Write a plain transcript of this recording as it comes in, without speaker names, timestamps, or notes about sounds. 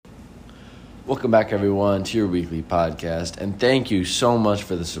Welcome back, everyone, to your weekly podcast, and thank you so much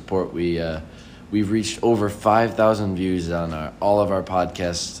for the support. We've reached over 5,000 views on all of our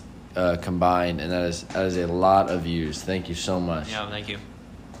podcasts combined, and that is a lot of views. Thank you so much. Yeah, thank you.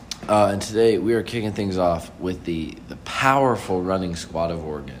 And today we are kicking things off with the powerful running squad of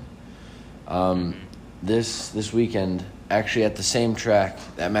Oregon. This weekend, actually at the same track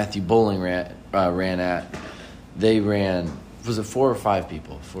that Matthew Bowling ran at, they ran. Was it 4 or 5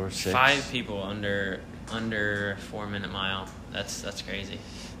 people? 4 or 6? 5 people under 4-minute mile. That's crazy.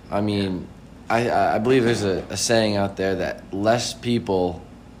 I mean, I believe there's a saying out there that less people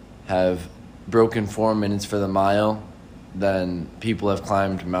have broken 4 minutes for the mile than people have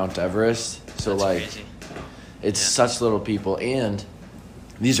climbed Mount Everest. So that's crazy. It's such little people, and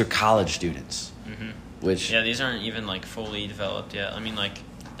these are college students. Mm-hmm. Which these aren't even fully developed yet. I mean,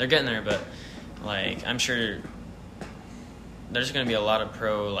 they're getting there, but I'm sure there's going to be a lot of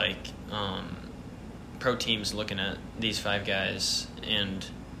pro teams looking at these 5 guys, and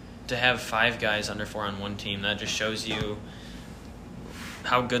to have 5 guys under 4 on one team, that just shows you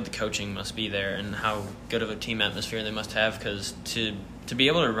how good the coaching must be there and how good of a team atmosphere they must have, because to be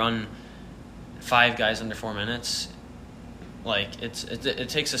able to run 5 guys under 4 minutes, it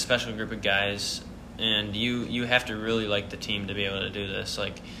takes a special group of guys, and you have to really like the team to be able to do this.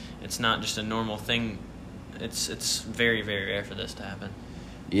 It's not just a normal thing. It's very, very rare for this to happen.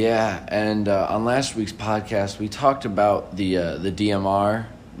 Yeah, and on last week's podcast, we talked about the DMR,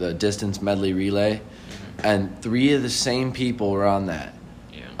 the distance medley relay, and 3 of the same people were on that.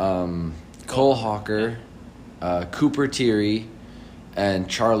 Yeah. Cole Hawker, Cooper Teary, and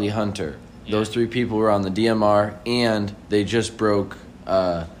Charlie Hunter. Yeah. Those 3 people were on the DMR, and they just broke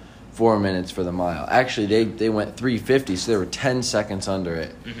 4 minutes for the mile. Actually, they went 3:50, so they were 10 seconds under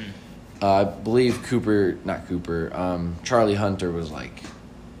it. Mm-hmm. I believe Charlie Hunter was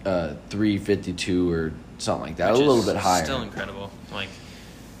 3:52 or something like that, a little bit higher. Still incredible.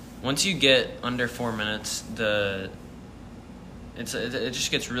 Once you get under 4 minutes, it just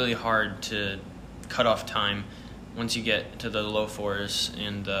gets really hard to cut off time once you get to the low 4s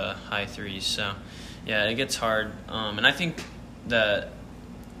and the high 3s. So, yeah, it gets hard. And I think that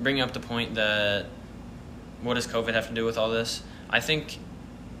bringing up the point that what does COVID have to do with all this, I think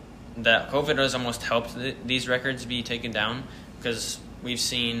that COVID has almost helped these records be taken down, because we've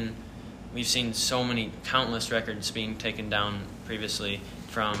seen countless records being taken down previously,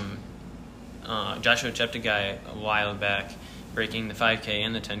 from Joshua Cheptegei a while back breaking the 5K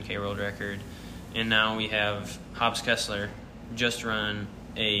and the 10K world record, and now we have Hobbs Kessler just run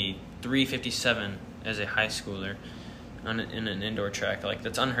a 3:57 as a high schooler in an indoor track.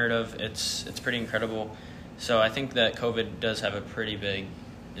 That's unheard of. It's pretty incredible. So I think that COVID does have a pretty big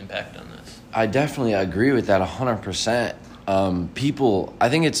impact on this. I definitely agree with that 100%. I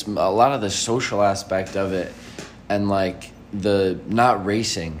think it's a lot of the social aspect of it, and the not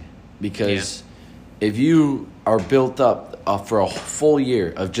racing, because if you are built up for a full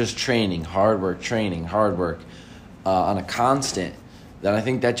year of just hard work on a constant, then I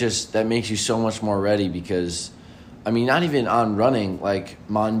think that makes you so much more ready, because not even on running,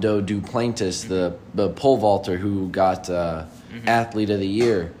 Mondo Duplantis, the pole vaulter who got Athlete of the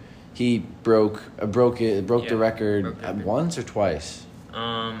Year, he broke the record once or twice.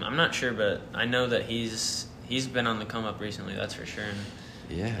 I'm not sure, but I know that he's been on the come up recently. That's for sure.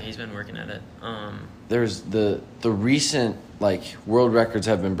 And he's been working at it. There's the recent world records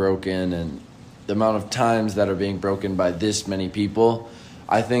have been broken, and the amount of times that are being broken by this many people.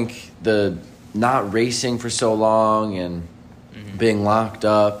 I think the not racing for so long and being locked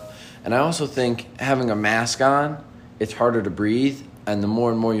up, and I also think having a mask on, it's harder to breathe, and the more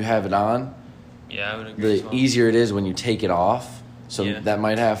and more you have it on, I would agree, the easier it is when you take it off. So that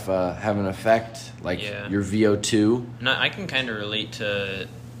might have an effect, your VO2. No, I can kind of relate to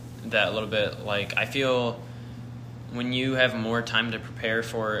that a little bit. I feel when you have more time to prepare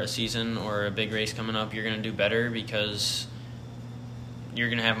for a season or a big race coming up, you're going to do better, because you're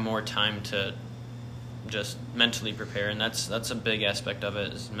going to have more time to just mentally prepare, and that's a big aspect of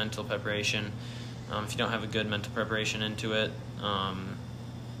it, is mental preparation. If you don't have a good mental preparation into it,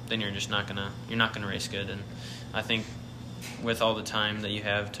 then you're not gonna race good. And I think with all the time that you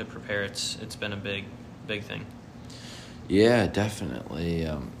have to prepare, it's been a big thing. Yeah, definitely.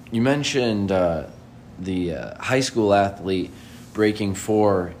 You mentioned the high school athlete breaking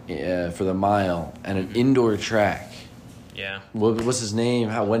 4 for the mile and an indoor track. Yeah. What's his name?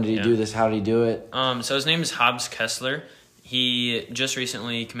 When did he do this? How did he do it? So his name is Hobbs Kessler. He just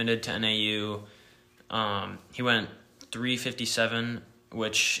recently committed to NAU. He went 3:57,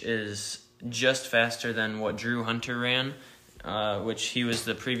 which is just faster than what Drew Hunter ran which he was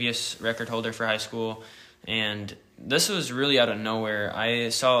the previous record holder for high school. And this was really out of nowhere. I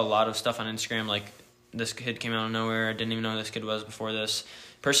saw a lot of stuff on Instagram like this kid came out of nowhere. I didn't even know who this kid was before this.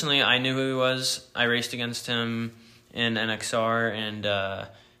 Personally, I knew who he was. I raced against him in NXR, and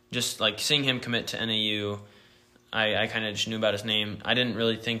just like seeing him commit to NAU, I kind of just knew about his name. I didn't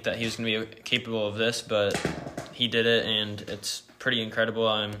really think that he was going to be capable of this, but he did it, and it's pretty incredible.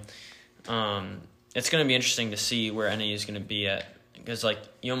 It's going to be interesting to see where NAU is going to be at, because like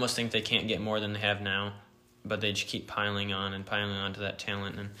you almost think they can't get more than they have now, but they just keep piling on to that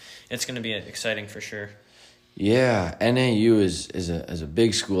talent, and it's going to be exciting for sure. Yeah, NAU is a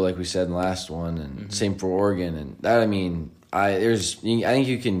big school, like we said in the last one, and same for Oregon. And that, I think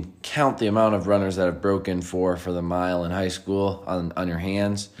you can count the amount of runners that have broken for the mile in high school on your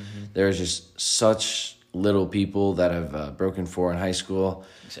hands. There's just such little people that have broken for in high school.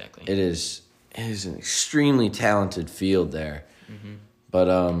 Exactly. It is an extremely talented field there. But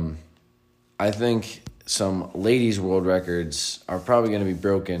I think some ladies' world records are probably going to be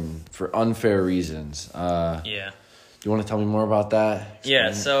broken for unfair reasons. Yeah. Do you want to tell me more about that?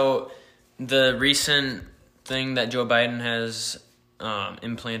 Yeah, so the recent thing that Joe Biden has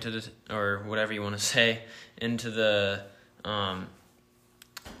implanted, or whatever you want to say, into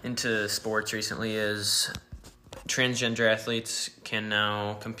sports recently is transgender athletes can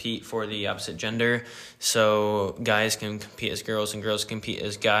now compete for the opposite gender. So guys can compete as girls and girls compete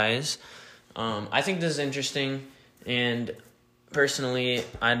as guys. I think this is interesting, and personally,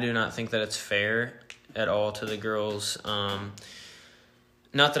 I do not think that it's fair at all to the girls.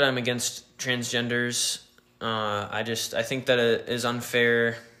 Not that I'm against transgenders. I think that it is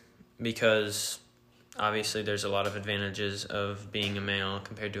unfair because obviously there's a lot of advantages of being a male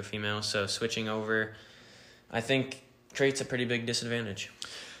compared to a female. So switching over, I think, creates a pretty big disadvantage.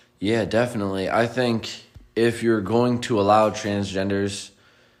 Yeah, definitely. I think if you're going to allow transgenders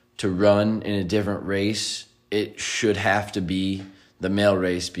to run in a different race, it should have to be the male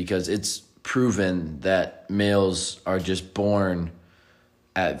race, because it's proven that males are just born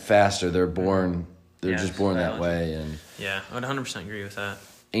faster. They're just born that way. And yeah, I would 100% agree with that.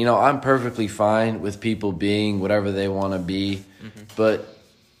 I'm perfectly fine with people being whatever they want to be, but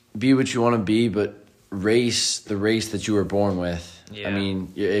be what you want to be, but race the race that you were born with. Yeah.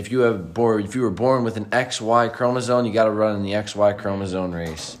 If you were born with an XY chromosome, you got to run in the XY chromosome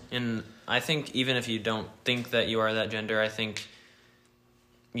race. And I think even if you don't think that you are that gender, I think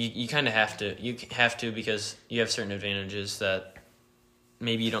you kind of have to. You have to, because you have certain advantages that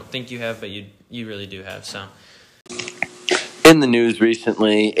maybe you don't think you have, but you really do have. So, in the news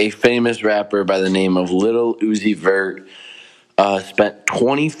recently, a famous rapper by the name of Lil Uzi Vert spent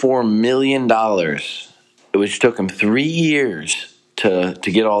 $24 million, which took him 3 years to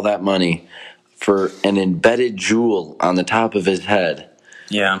get all that money, for an embedded jewel on the top of his head.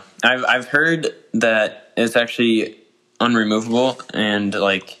 Yeah, I've heard that it's actually unremovable, and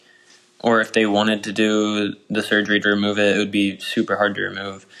or if they wanted to do the surgery to remove it, it would be super hard to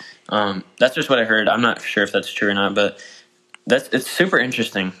remove. That's just what I heard. I'm not sure if that's true or not, but it's super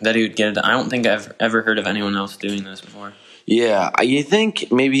interesting that he would get it. I don't think I've ever heard of anyone else doing this before. Yeah, you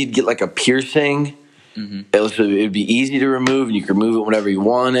think maybe he'd get like a piercing. It would be easy to remove, and you could remove it whenever you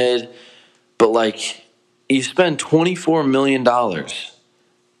wanted. But you spend $24 million.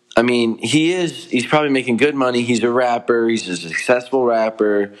 He's probably making good money. He's a rapper. He's a successful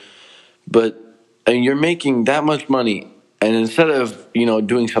rapper. But you're making that much money, and instead of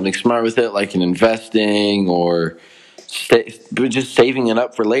doing something smart with it, like in investing or just saving it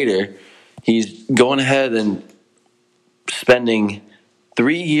up for later, he's going ahead and spending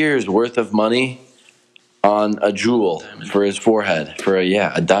 3 years worth of money on a jewel for his forehead, for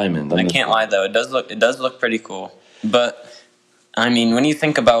a diamond. I can't lie though, it does look pretty cool. But when you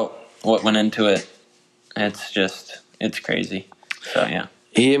think about what went into it, it's crazy. So yeah.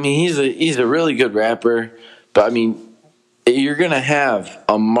 He's a really good rapper, but you're gonna have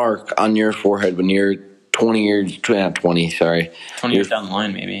a mark on your forehead when you're 20 years down the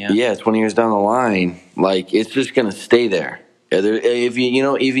line, maybe. Yeah, 20 years down the line, it's just gonna stay there. If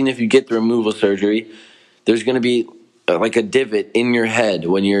even if you get the removal surgery, there's gonna be a divot in your head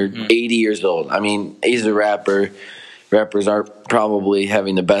when you're 80 years old. He's a rapper. Rappers aren't probably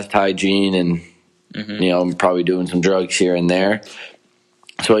having the best hygiene, and probably doing some drugs here and there.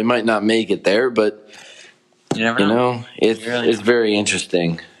 So he might not make it there, but you never know. It's very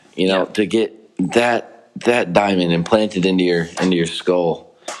interesting, to get that diamond implanted into your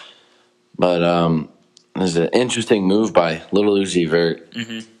skull. But it's an interesting move by Lil Uzi Vert.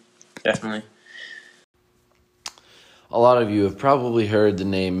 Definitely. A lot of you have probably heard the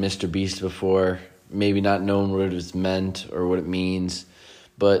name Mr. Beast before. maybe not known what it's meant or what it means,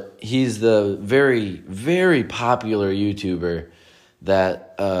 but he's the very, very popular YouTuber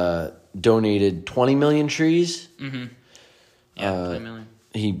that donated 20 million trees. Mm-hmm. Yeah, 20 million.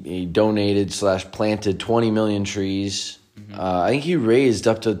 He donated / planted 20 million trees. I think he raised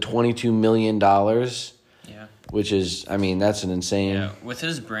up to $22 million. Yeah. Which is, I mean, that's an insane. Yeah, with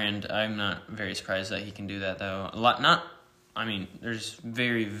his brand, I'm not very surprised that he can do that, though. There's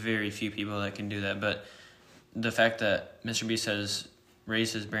very, very few people that can do that, but the fact that Mr. Beast has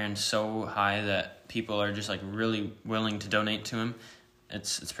raised his brand so high that people are just like really willing to donate to him,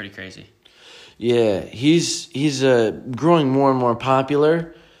 it's pretty crazy. Yeah, he's growing more and more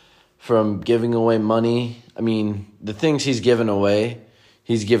popular from giving away money. I mean, the things he's given away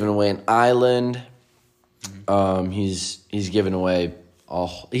an island. Mm-hmm. He's given away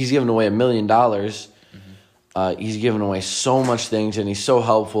 $1 million. Mm-hmm. He's given away so much things, and he's so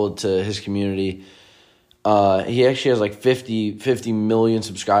helpful to his community. He actually has like 50 million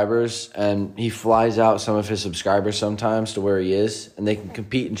subscribers, and he flies out some of his subscribers sometimes to where he is, and they can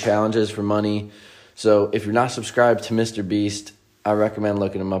compete in challenges for money. So if you're not subscribed to Mr. Beast, I recommend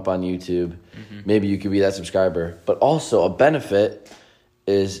looking him up on YouTube. Mm-hmm. Maybe you could be that subscriber. But also a benefit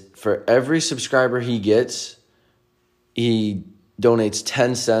is for every subscriber he gets, he donates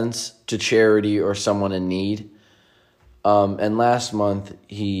 10 cents to charity or someone in need. And last month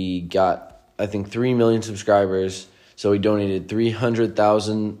he got, I think, 3 million subscribers. So he donated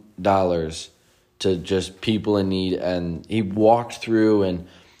 $300,000 to just people in need. And he walked through and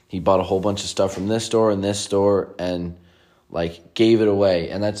he bought a whole bunch of stuff from this store and like gave it away.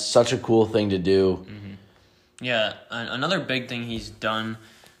 And that's such a cool thing to do. Mm-hmm. Yeah. Another big thing he's done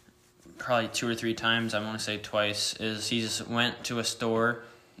probably 2 or 3 times, I want to say twice, is he's went to a store,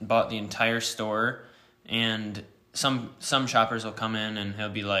 bought the entire store, and some shoppers will come in and he'll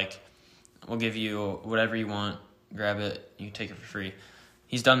be like, we'll give you whatever you want, grab it, you take it for free.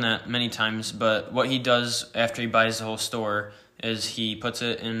 He's done that many times, but what he does after he buys the whole store is he puts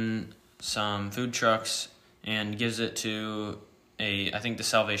it in some food trucks and gives it to I think the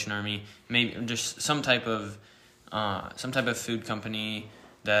Salvation Army, maybe just some type of food company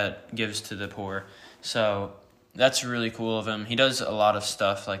that gives to the poor. So that's really cool of him. He does a lot of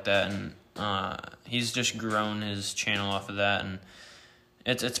stuff like that, and he's just grown his channel off of that, and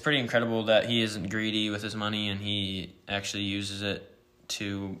it's pretty incredible that he isn't greedy with his money and he actually uses it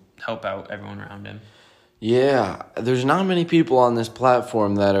to help out everyone around him. Yeah, there's not many people on this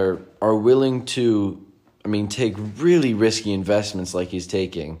platform that are willing to, take really risky investments like he's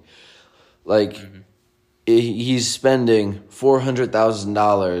taking. Like, mm-hmm. He's spending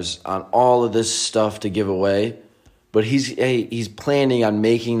 $400,000 on all of this stuff to give away, but he's planning on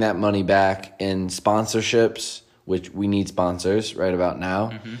making that money back in sponsorships, which we need sponsors right about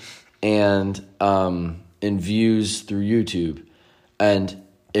now, mm-hmm. and in views through YouTube. And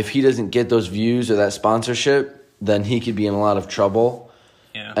if he doesn't get those views or that sponsorship, then he could be in a lot of trouble.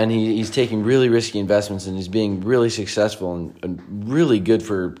 Yeah. And he's taking really risky investments, and he's being really successful and really good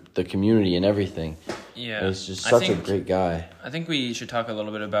for the community and everything. Yeah. And he's just such a great guy. I think we should talk a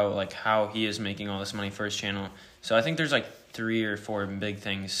little bit about like how he is making all this money for his channel. So I think there's like 3 or 4 big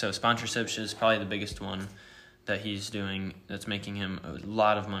things. So sponsorships is probably the biggest one that he's doing that's making him a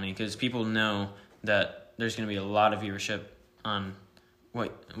lot of money, because people know that there's going to be a lot of viewership on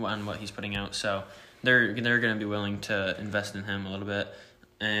what he's putting out. So they're going to be willing to invest in him a little bit.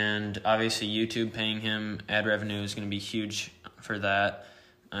 And obviously YouTube paying him ad revenue is going to be huge for that.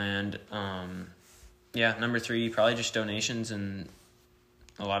 And number 3, probably just donations and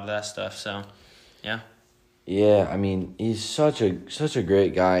a lot of that stuff. So, yeah. Yeah, he's such a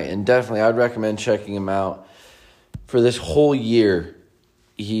great guy, and definitely I'd recommend checking him out. For this whole year,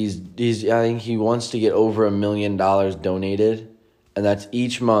 I think he wants to get over $1 million donated, and that's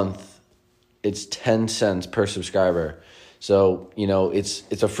each month. It's 10 cents per subscriber. So,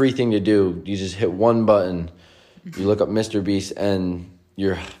 it's a free thing to do. You just hit one button, you look up Mr. Beast, and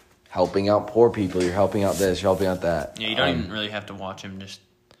you're helping out poor people. You're helping out this, you're helping out that. Yeah, you don't even really have to watch him. Just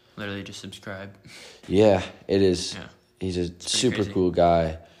literally just subscribe. Yeah, it is. Yeah. He's a super cool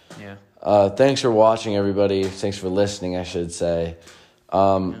guy. Yeah. Thanks for watching, everybody. Thanks for listening, I should say.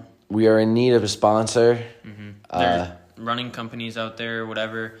 We are in need of a sponsor. Mm-hmm. There's running companies out there,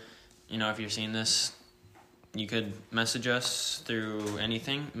 whatever. If you're seeing this, you could message us through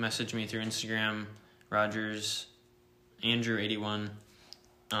anything. Message me through Instagram, Rogers, Andrew81.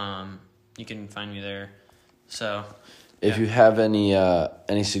 You can find me there. So, if you have any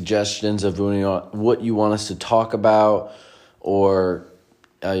suggestions of what you want us to talk about, or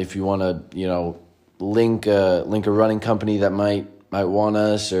if you want to, link a running company that might want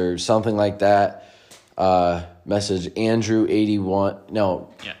us or something like that, message Andrew81. No,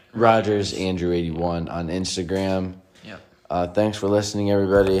 Yeah. Rogers Andrew81 on Instagram. Yep. Thanks for listening,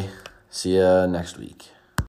 everybody. See ya next week.